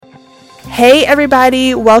Hey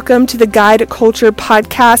everybody, welcome to the Guide Culture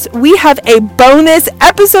Podcast. We have a bonus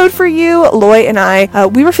episode for you. Loy and I,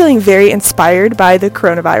 we were feeling very inspired by the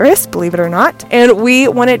coronavirus, believe it or not, and we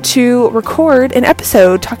wanted to record an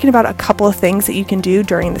episode talking about a couple of things that you can do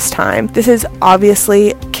during this time. This is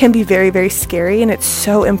obviously can be very, very scary, and it's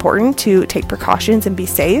so important to take precautions and be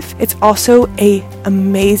safe. It's also an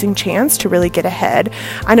amazing chance to really get ahead.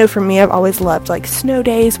 I know for me, I've always loved like snow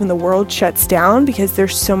days when the world shuts down because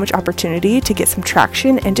there's so much opportunity to get some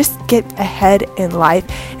traction and just get ahead in life.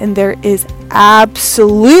 And there is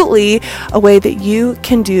absolutely a way that you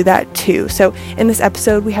can do that too. So in this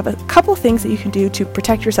episode, we have a couple things that you can do to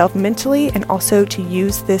protect yourself mentally and also to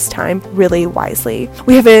use this time really wisely.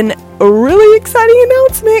 We have a really exciting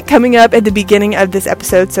announcement coming up at the beginning of this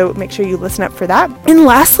episode, so make sure you listen up for that. And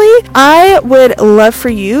lastly, I would love for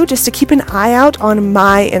you just to keep an eye out on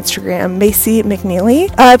my Instagram, Macy McNeely,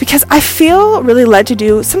 because I feel really led to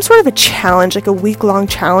do some sort of a challenge, like a week-long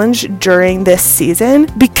challenge during this season,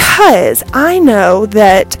 because I know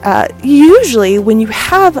that usually when you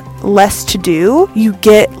have less to do, you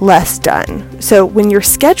get less done. So when your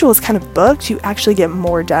schedule is kind of booked, you actually get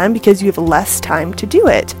more done because you have less time to do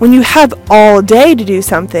it. When you have all day to do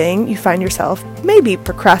something, you find yourself maybe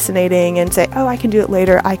procrastinating and say, oh, I can do it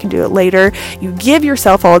later. You give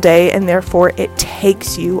yourself all day, and therefore it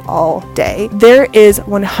takes you all day. There is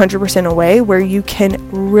 100% a way where you can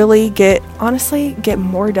really get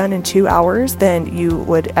more done in 2 hours than you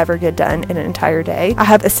would ever get done in an entire day. I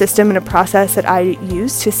have a system and a process that I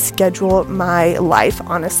use to schedule my life,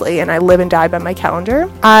 honestly, and I live and die by my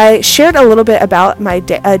calendar. I shared a little bit about my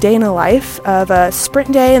day in a life of a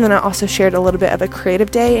sprint day, and then I also shared a little bit of a creative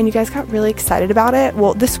day, and you guys got really excited about it.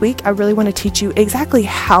 Well, this week I really want to teach you exactly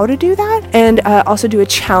how to do that, and also do a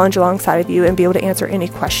challenge alongside of you and be able to answer any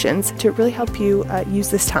questions to really help you use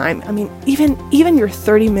this time. I mean, even your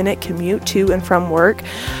 30-minute commute to and from work,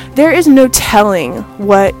 there is no telling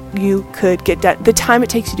what you could get done. The time it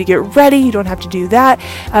takes you to get ready, you don't have to do that.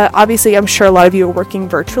 Obviously, I'm sure a lot of you are working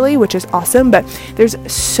virtually, which is awesome, but there's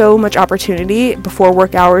so much opportunity before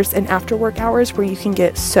work hours and after work hours where you can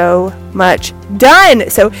get so much done.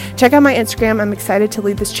 So check out my Instagram. I'm excited to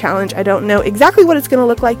lead this challenge. I don't know exactly what it's going to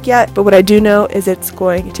look like yet, but what I do know is it's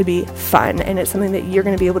going to be fun, and it's something that you're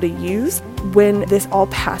going to be able to use when this all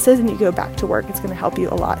passes and you go back to work. It's going to help you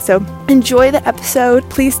a lot. So enjoy the episode.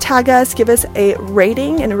 Please tag us, give us a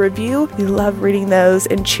rating and a review. We love reading those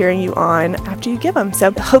and cheering you on after you give them.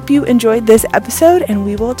 So hope you enjoyed this episode, and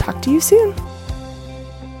we will talk to you soon.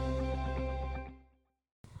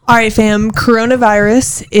 All right, fam,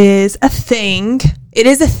 coronavirus is a thing. It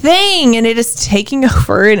is a thing, and it is taking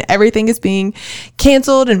over, and everything is being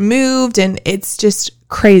canceled and moved, and it's just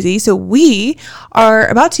crazy. So we are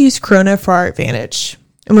about to use Corona for our advantage,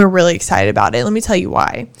 and we're really excited about it. Let me tell you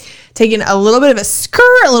why. Taking a little bit of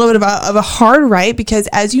a little bit of a hard right, because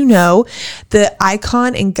as you know, the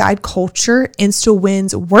Icon and Guide Culture Insta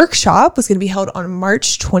Wins workshop was going to be held on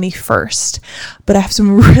March 21st. But I have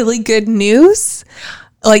some really good news.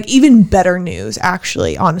 Like even better news,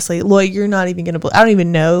 actually, honestly. Loy, you're not even going to, I don't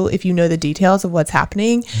even know if you know the details of what's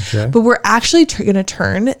happening, okay. But we're actually going to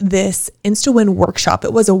turn this InstaWin workshop.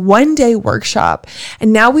 It was a 1-day workshop,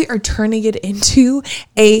 and now we are turning it into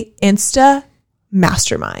a Insta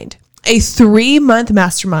mastermind. A 3-month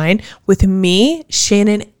mastermind with me,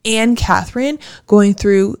 Shannon, and Catherine going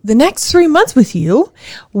through the next 3 months with you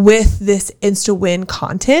with this InstaWin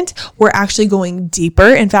content. We're actually going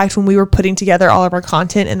deeper. In fact, when we were putting together all of our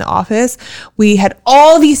content in the office, we had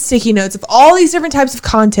all these sticky notes of all these different types of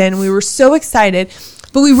content. And we were so excited,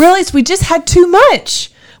 but we realized we just had too much.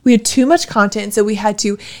 We had too much content, so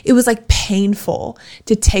it was like painful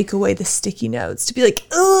to take away the sticky notes, to be like,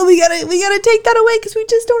 oh, we gotta take that away because we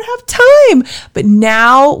just don't have time. But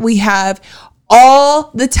now we have all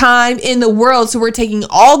the time in the world. So we're taking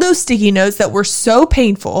all those sticky notes that were so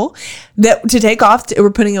painful that to take off, we're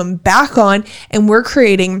putting them back on, and we're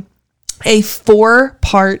creating a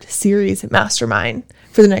 4-part series mastermind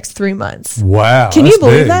for the next 3 months. Wow. Can you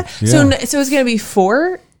believe that? Yeah. So it's going to be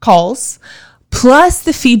 4 calls plus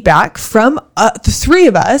the feedback from the 3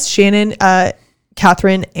 of us, Shannon,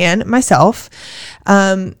 Catherine, and myself,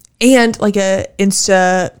 and like a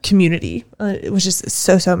Insta community, which is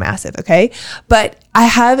so massive. Okay. But I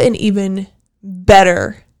have an even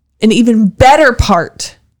better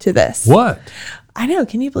part to this. What? I know.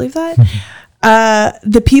 Can you believe that?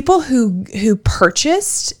 The people who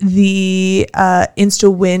purchased the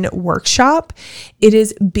InstaWin workshop, it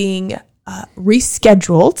is being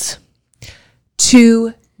rescheduled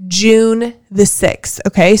to June the 6th.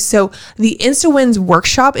 Okay. So the InstaWins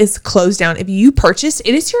workshop is closed down. If you purchased,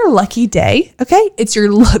 it is your lucky day. Okay. It's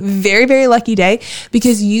your very, very lucky day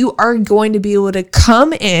because you are going to be able to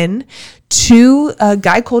come in to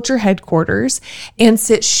Guide Culture headquarters and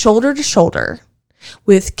sit shoulder to shoulder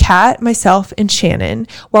with Kat, myself, and Shannon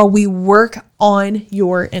while we work on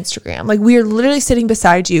your Instagram. Like, we are literally sitting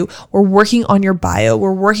beside you. We're working on your bio.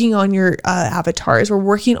 We're working on your avatars. We're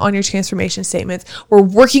working on your transformation statements. We're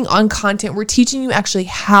working on content. We're teaching you actually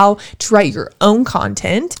how to write your own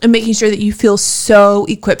content and making sure that you feel so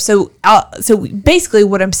equipped. So basically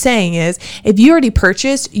what I'm saying is, if you already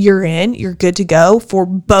purchased, you're good to go for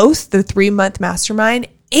both the 3-month mastermind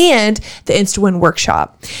and the InstaWin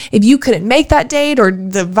workshop. If you couldn't make that date or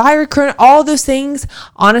the virus, all those things,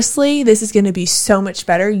 honestly, this is going to be so much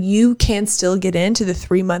better. You can still get into the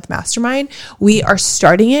 3-month mastermind. We are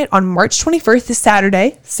starting it on March 21st, this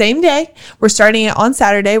Saturday, same day. We're starting it on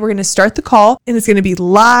Saturday. We're going to start the call and it's going to be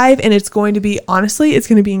live and it's going to be, honestly, it's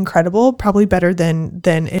going to be incredible, probably better than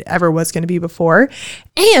it ever was going to be before.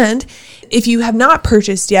 And if you have not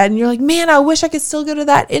purchased yet and you're like, man, I wish I could still go to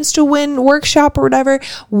that InstaWin workshop or whatever,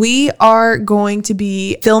 we are going to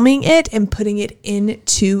be filming it and putting it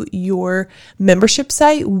into your membership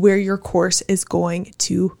site where your course is going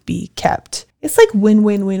to be kept. It's like win,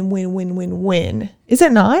 win, win, win, win, win, win. Is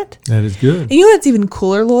it not? That is good. And you know what's even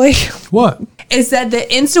cooler, Lloyd? What? Is that the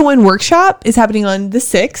InstaWin workshop is happening on the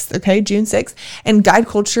 6th, okay, June 6th, and Guide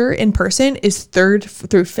Culture in person is 3rd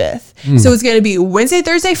through 5th. So it's going to be Wednesday,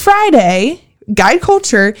 Thursday, Friday, Guide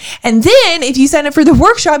Culture. And then if you sign up for the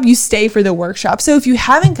workshop, you stay for the workshop. So if you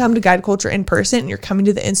haven't come to Guide Culture in person and you're coming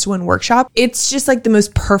to the InstaWin workshop, it's just like the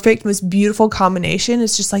most perfect, most beautiful combination.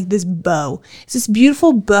 It's just like this bow. It's this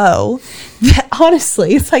beautiful bow that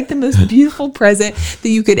honestly, it's like the most beautiful present that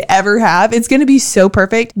you could ever have. It's going to be so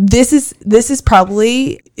perfect. This is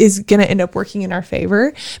probably going to end up working in our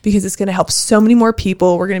favor because it's going to help so many more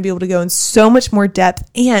people. We're going to be able to go in so much more depth,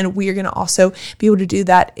 and we are going to also be able to do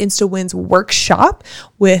that InstaWins workshop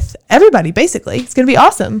with everybody. Basically, it's going to be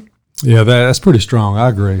awesome. Yeah, that's pretty strong. I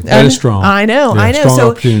agree. That is strong. I know. Yeah, I know. Strong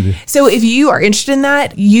opportunity. So if you are interested in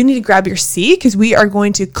that, you need to grab your seat because we are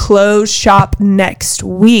going to close shop next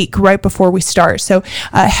week right before we start. So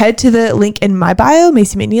head to the link in my bio,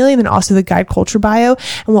 Macy McNeely, and then also the Guide Culture bio.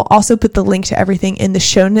 And we'll also put the link to everything in the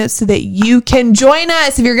show notes so that you can join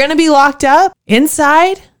us. If you're going to be locked up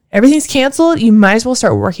inside, everything's canceled, you might as well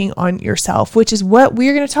start working on yourself, which is what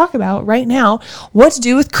we're going to talk about right now. What to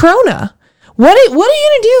do with Corona. What are you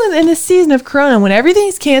going to do in this season of Corona when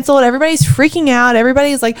everything's canceled, everybody's freaking out,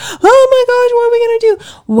 everybody's like, oh my gosh, what are we going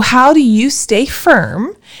to do? How do you stay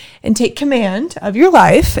firm and take command of your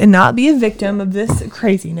life and not be a victim of this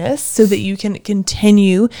craziness so that you can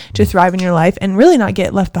continue to thrive in your life and really not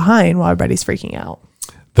get left behind while everybody's freaking out?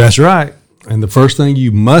 That's right. And the first thing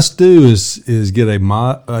you must do is get a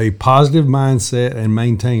positive mindset and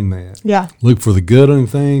maintain that. Yeah. Look for the good in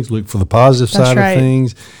things. Look for the positive side of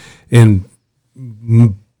things, and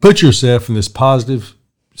put yourself in this positive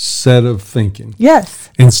set of thinking. Yes.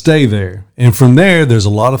 And stay there. And from there, there's a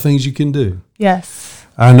lot of things you can do. Yes.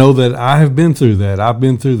 I know that I have been through that. I've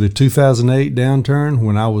been through the 2008 downturn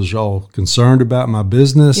when I was all concerned about my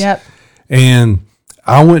business. Yep. And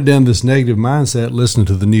I went down this negative mindset, listening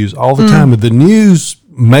to the news all the time. And the news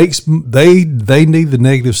they need the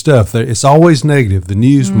negative stuff. It's always negative. The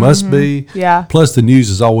news must be. Yeah. Plus, the news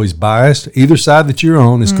is always biased. Either side that you're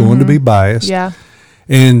on is going to be biased. Yeah.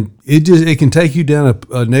 And it can take you down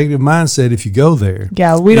a negative mindset if you go there.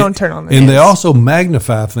 Yeah, we don't turn on the And news. they also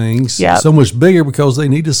magnify things so much bigger because they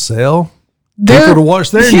need to sell people to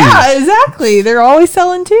watch their news. Yeah, exactly. They're always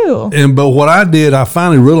selling too. But what I did, I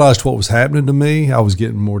finally realized what was happening to me. I was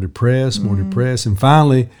getting more depressed. And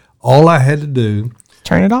finally, all I had to do,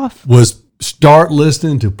 turn it off, was start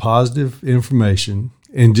listening to positive information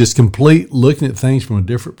and just looking at things from a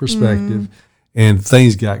different perspective. And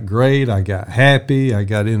things got great. I got happy. I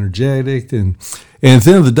got energetic. And at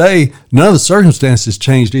the end of the day, none of the circumstances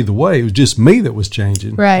changed either way. It was just me that was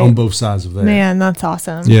changing on both sides of that. Man, that's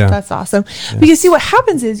awesome. Yeah. That's awesome. Yeah. Because see, what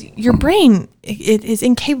happens is your brain, it is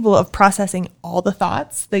incapable of processing all the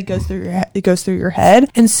thoughts that goes through your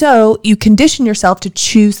head. And so you condition yourself to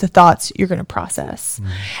choose the thoughts you're going to process.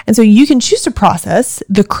 And so you can choose to process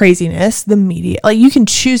the craziness, the media, like you can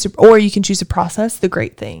choose to process the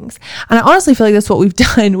great things. And I honestly feel like that's what we've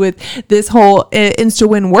done with this whole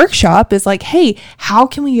InstaWin workshop is like, hey, how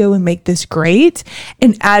can we go and make this great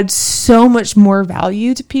and add so much more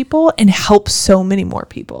value to people and help so many more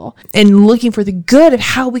people, and looking for the good of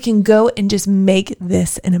how we can go and just make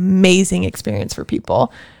this an amazing experience for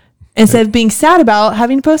people. instead of being sad about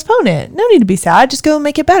having to postpone it. No need to be sad. Just go and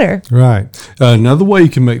make it better. Right. Another way you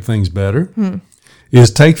can make things better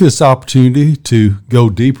is take this opportunity to go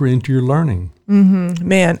deeper into your learning.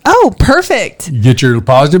 Man. Oh, perfect. You get your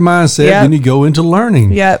positive mindset, then you go into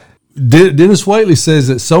learning. Yep. Dennis Waitley says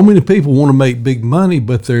that so many people want to make big money,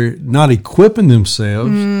 but they're not equipping themselves,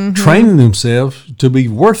 training themselves to be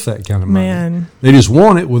worth that kind of money. Man. They just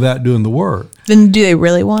want it without doing the work. Then do they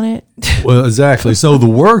really want it? Well, exactly. So the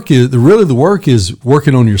work is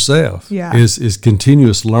working on yourself. Yeah. Is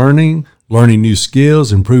continuous learning new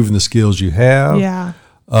skills, improving the skills you have. Yeah.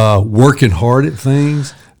 Working hard at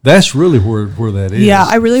things. That's really where that is. Yeah,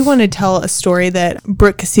 I really want to tell a story that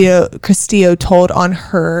Brooke Castillo told on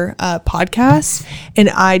her podcast, and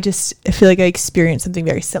I feel like I experienced something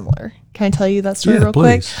very similar. Can I tell you that story real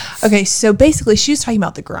please. quick? Okay, so basically she was talking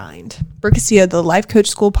about the grind. Brooke Castillo, the Life Coach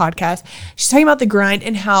School podcast, she's talking about the grind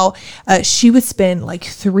and how she would spend like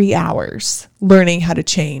 3 hours learning how to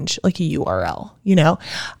change like a URL, you know?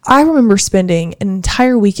 I remember spending an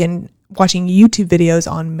entire weekend watching YouTube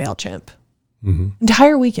videos on MailChimp.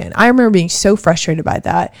 Entire weekend. I remember being so frustrated by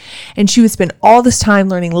that. And she would spend all this time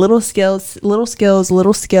learning little skills. But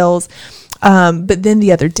then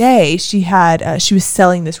the other day she was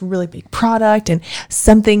selling this really big product and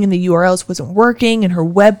something in the URLs wasn't working and her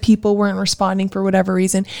web people weren't responding for whatever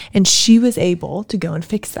reason. And she was able to go and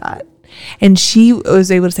fix that. And she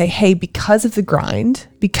was able to say, hey, because of the grind,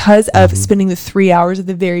 because of spending the 3 hours at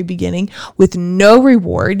the very beginning with no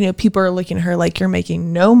reward, you know, people are looking at her like, you're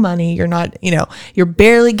making no money. You're not, you know, you're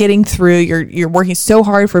barely getting through. You're working so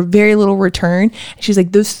hard for very little return. And she's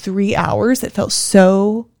like, those 3 hours that felt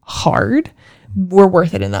so hard were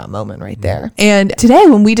worth it in that moment right there. And today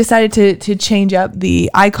when we decided to change up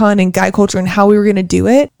the icon and guide culture and how we were going to do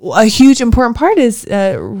it, a huge important part is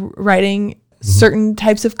writing certain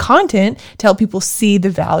types of content to help people see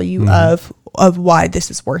the value of why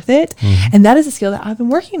this is worth it. And that is a skill that I've been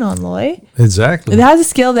working on, Loy. Exactly. That is a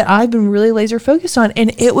skill that I've been really laser focused on.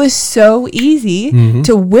 And it was so easy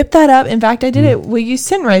to whip that up. In fact, I did it with you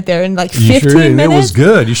sitting right there in like 15 minutes. It was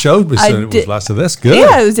good. You showed me something. It was like, so that's good. Yeah,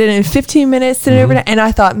 I was in 15 minutes sitting over there. And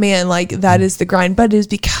I thought, man, like that is the grind. But it is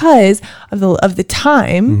because of the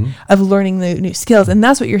time of learning the new skills. And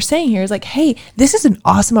that's what you're saying here is like, hey, this is an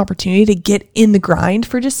awesome opportunity to get in the grind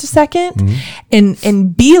for just a second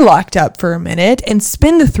and be locked up for a minute and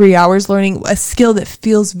spend the 3 hours learning a skill that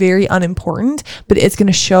feels very unimportant, but it's going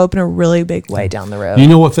to show up in a really big way down the road. You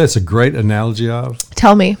know what that's a great analogy of?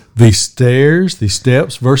 Tell me. The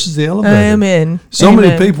steps versus the elevator. Amen.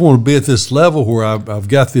 Many people want to be at this level where I've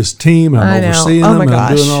got this team, I'm overseeing them, and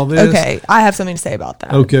I'm doing all this. Okay, I have something to say about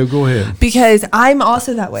that. Okay, go ahead. Because I'm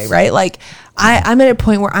also that way, right? Like I'm at a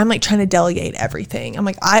point where I'm like trying to delegate everything. I'm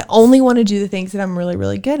like, I only want to do the things that I'm really,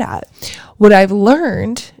 really good at. What I've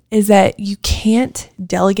learned is that you can't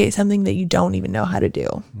delegate something that you don't even know how to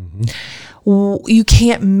do. You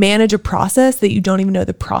can't manage a process that you don't even know what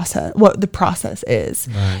the process is.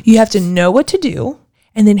 Right. You have to know what to do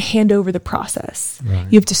and then hand over the process. Right.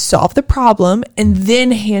 You have to solve the problem and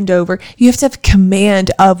then hand over. You have to have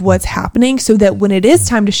command of what's happening so that when it is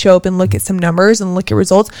time to show up and look at some numbers and look at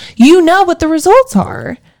results, you know what the results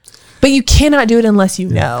are. But you cannot do it unless you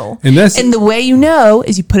know. And the way you know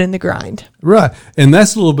is you put in the grind. Right. And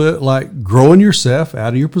that's a little bit like growing yourself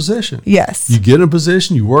out of your position. Yes. You get in a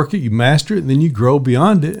position, you work it, you master it, and then you grow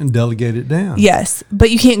beyond it and delegate it down. Yes. But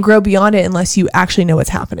you can't grow beyond it unless you actually know what's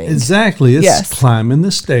happening. Exactly. It's climbing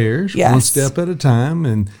the stairs one step at a time.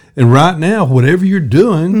 And right now, whatever you're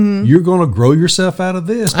doing, you're going to grow yourself out of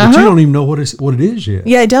this. But you don't even know what it is yet.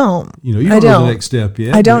 Yeah, I don't. You don't know the next step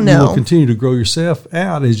yet. I don't know. You will continue to grow yourself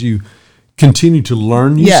out as you continue to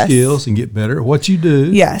learn new skills and get better at what you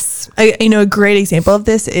do. Yes. A great example of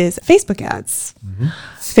this is Facebook ads.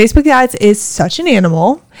 Facebook ads is such an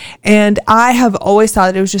animal. And I have always thought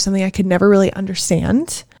that it was just something I could never really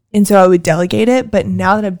understand. And so I would delegate it. But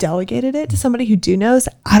now that I've delegated it to somebody who knows,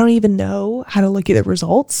 I don't even know how to look at the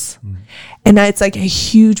results. And it's like a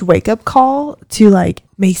huge wake up call to like,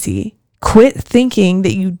 Macy, quit thinking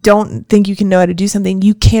that you don't think you can know how to do something.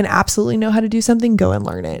 You can absolutely know how to do something. Go and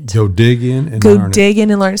learn it. Go dig in and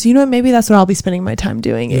learn it. So you know what? Maybe that's what I'll be spending my time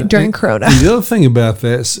doing during Corona. And the other thing about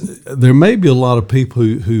that is there may be a lot of people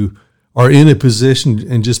who are in a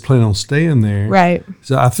position and just plan on staying there. Right.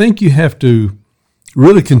 So I think you have to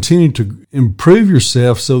really continue to improve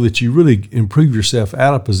yourself so that you really improve yourself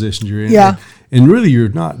out of positions you're in. Yeah. And really, you're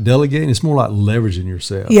not delegating. It's more like leveraging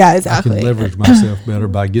yourself. Yeah, exactly. I can leverage myself better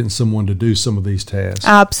by getting someone to do some of these tasks.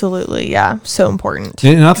 Absolutely. Yeah. So important.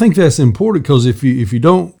 And I think that's important because if you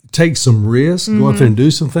don't take some risks, go out there and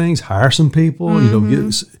do some things, hire some people,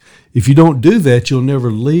 if you don't do that, you'll never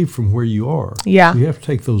leave from where you are. Yeah. You have to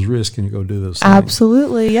take those risks and go do those things.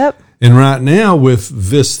 Absolutely. Yep. And right now, with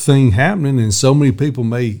this thing happening and so many people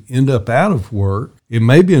may end up out of work, it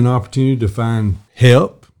may be an opportunity to find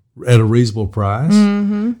help at a reasonable price.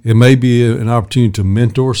 It may be an opportunity to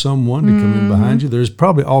mentor someone to come in behind you. There's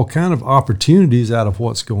probably all kind of opportunities out of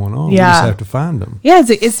what's going on. Yeah. You just have to find them. Yeah,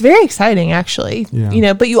 it's very exciting, actually.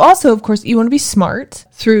 Yeah. But you also, of course, you want to be smart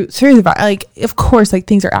through the, of course,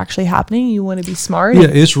 things are actually happening. You want to be smart. Yeah,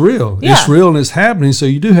 it's real. Yeah. It's real and it's happening. So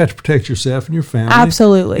you do have to protect yourself and your family.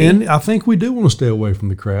 Absolutely. And I think we do want to stay away from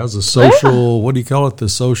the crowds. The social, what do you call it? The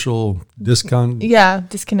social disconnection. Yeah.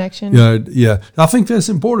 I think that's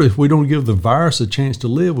important. If we don't give the virus a chance to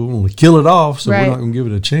live, we want to kill it off, so we're not going to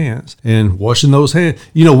give it a chance. And washing those hands.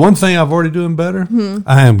 One thing I've already doing better,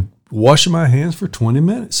 I am washing my hands for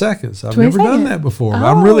 20 seconds. I've never done that before.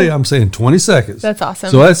 Oh. I'm saying 20 seconds. That's awesome.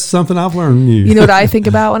 So that's something I've learned new. You know what I think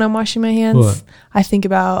about when I'm washing my hands?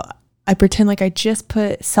 What? I pretend like I just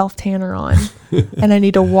put self-tanner on and I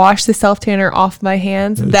need to wash the self-tanner off my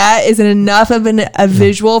hands. That is enough of a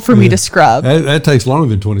visual for me to scrub. That takes longer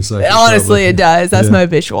than 20 seconds. Honestly, it does. That's my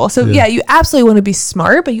visual. So you absolutely want to be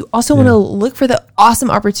smart, but you also want to look for the awesome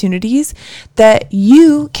opportunities that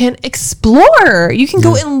you can explore. You can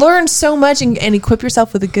go and learn so much and equip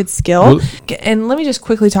yourself with a good skill. And let me just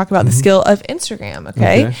quickly talk about the skill of Instagram,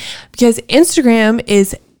 okay? Because Instagram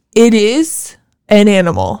is an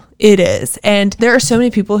animal. It is. And there are so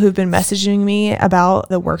many people who've been messaging me about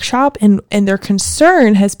the workshop and their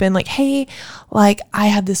concern has been like, hey, I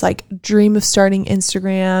have this dream of starting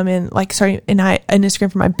Instagram and starting an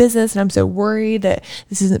Instagram for my business. And I'm so worried that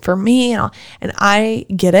this isn't for me. And I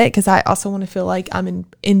get it because I also want to feel like I'm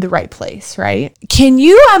in the right place, right? Can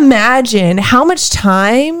you imagine how much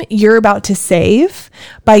time you're about to save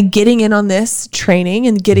by getting in on this training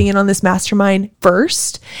and getting in on this mastermind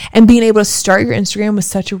first and being able to start your Instagram with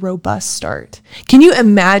such a robust start? Can you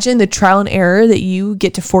imagine the trial and error that you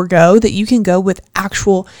get to forego, that you can go with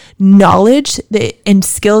actual knowledge and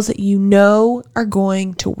skills that are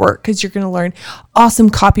going to work? Because you're going to learn awesome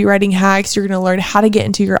copywriting hacks. You're going to learn how to get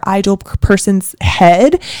into your ideal person's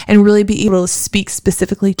head and really be able to speak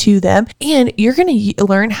specifically to them. And you're going to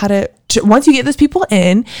learn how to once you get those people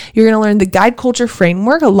in, you're going to learn the guide culture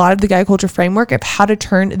framework, a lot of the guide culture framework of how to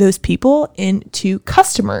turn those people into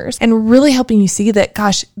customers and really helping you see that,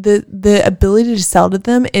 gosh, the ability to sell to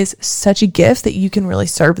them is such a gift that you can really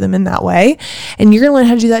serve them in that way. And you're going to learn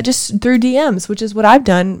how to do that just through DMs, which is what I've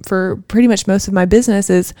done for pretty much most of my business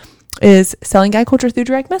is selling guide culture through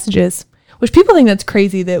direct messages. Which people think that's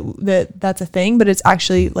crazy that's a thing, but it's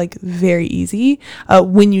actually very easy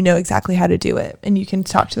when you know exactly how to do it and you can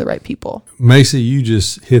talk to the right people. Macy, you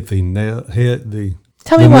just hit the nail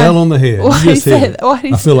Tell me nail on the head. Why you just you hit it.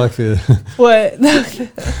 I feel like it. What?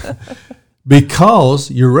 Because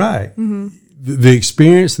you're right. The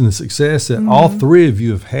experience and the success that all three of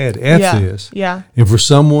you have had at this. Yeah. And for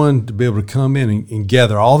someone to be able to come in and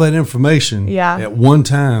gather all that information at one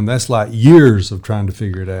time, that's like years of trying to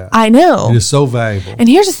figure it out. I know. It is so valuable. And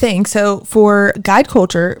here's the thing. So for guide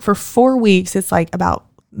culture, for 4 weeks, it's about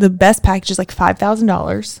the best package is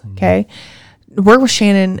 $5,000. Okay. Work with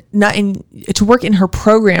Shannon, to work in her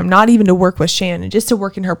program, not even to work with Shannon, just to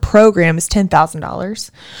work in her program is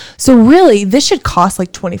 $10,000. So really, this should cost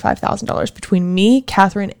 $25,000 between me,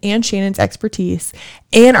 Catherine, and Shannon's expertise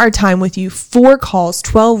and our time with you. 4 calls,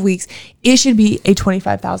 12 weeks. It should be a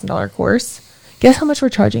 $25,000 course. Guess how much we're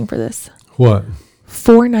charging for this? What?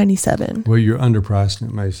 $497. Well, you're underpricing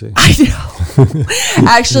it, Macy. I know.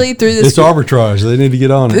 Actually, through this... It's arbitrage. They need to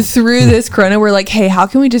get on it. Through this corona, we're like, hey, how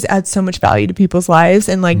can we just add so much value to people's lives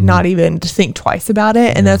and not even think twice about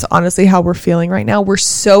it? And that's honestly how we're feeling right now. We're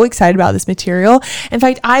so excited about this material. In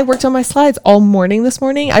fact, I worked on my slides all morning this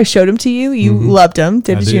morning. I showed them to you. You loved them.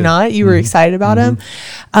 Did you not? You were excited about them.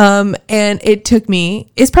 And it took me...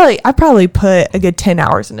 I probably put a good 10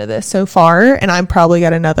 hours into this so far. And I'm probably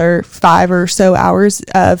got another 5 or so hours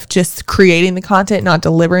of just creating the content, not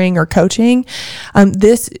delivering or coaching.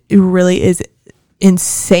 This really is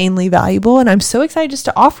insanely valuable, and I'm so excited just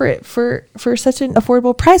to offer it for such an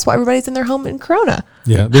affordable price while everybody's in their home in Corona.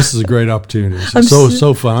 Yeah, this is a great opportunity.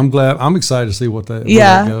 So fun. I'm excited to see what that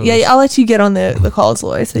goes. I'll let you get on the calls,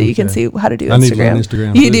 Loy, so that you can see how to do Instagram. I need to learn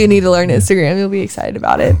Instagram. You do need to learn Instagram. You'll be excited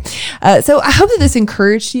about it. So I hope that this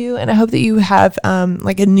encouraged you, and I hope that you have a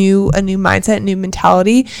new mindset, new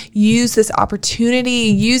mentality. Use this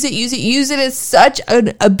opportunity. Use it as such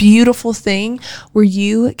a beautiful thing where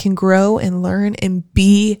you can grow and learn and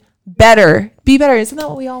be better be better. Isn't that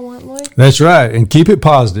what we all want, Lloyd? That's right. And keep it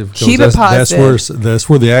positive. Keep it positive. That's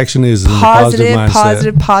where the action is in the positive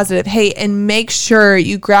mindset. Positive. Hey, and make sure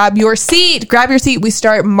you grab your seat. We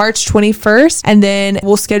start March 21st, and then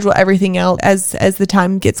we'll schedule everything else as the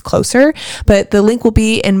time gets closer. But the link will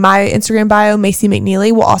be in my Instagram bio, Macy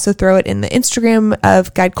McNeely. We'll also throw it in the Instagram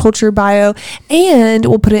of Guide Culture bio, and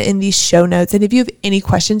we'll put it in these show notes. And if you have any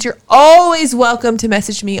questions, you're always welcome to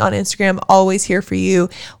message me on Instagram. Always here for you.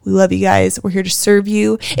 We love you guys. We're here to serve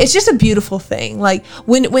you. It's just a beautiful thing. Like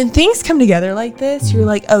when things come together like this, you're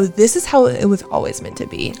like, oh, this is how it was always meant to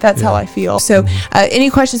be. That's how I feel. So any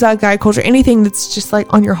questions about guide culture, anything that's just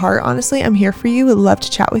like on your heart, honestly, I'm here for you. Would love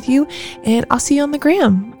to chat with you, and I'll see you on the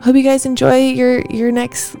gram. Hope you guys enjoy your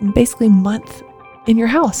next basically month in your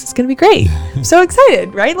house. It's going to be great. I'm so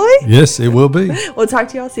excited, right, Lloyd? Yes, it will be. We'll talk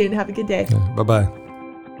to you all soon. Have a good day. Bye-bye.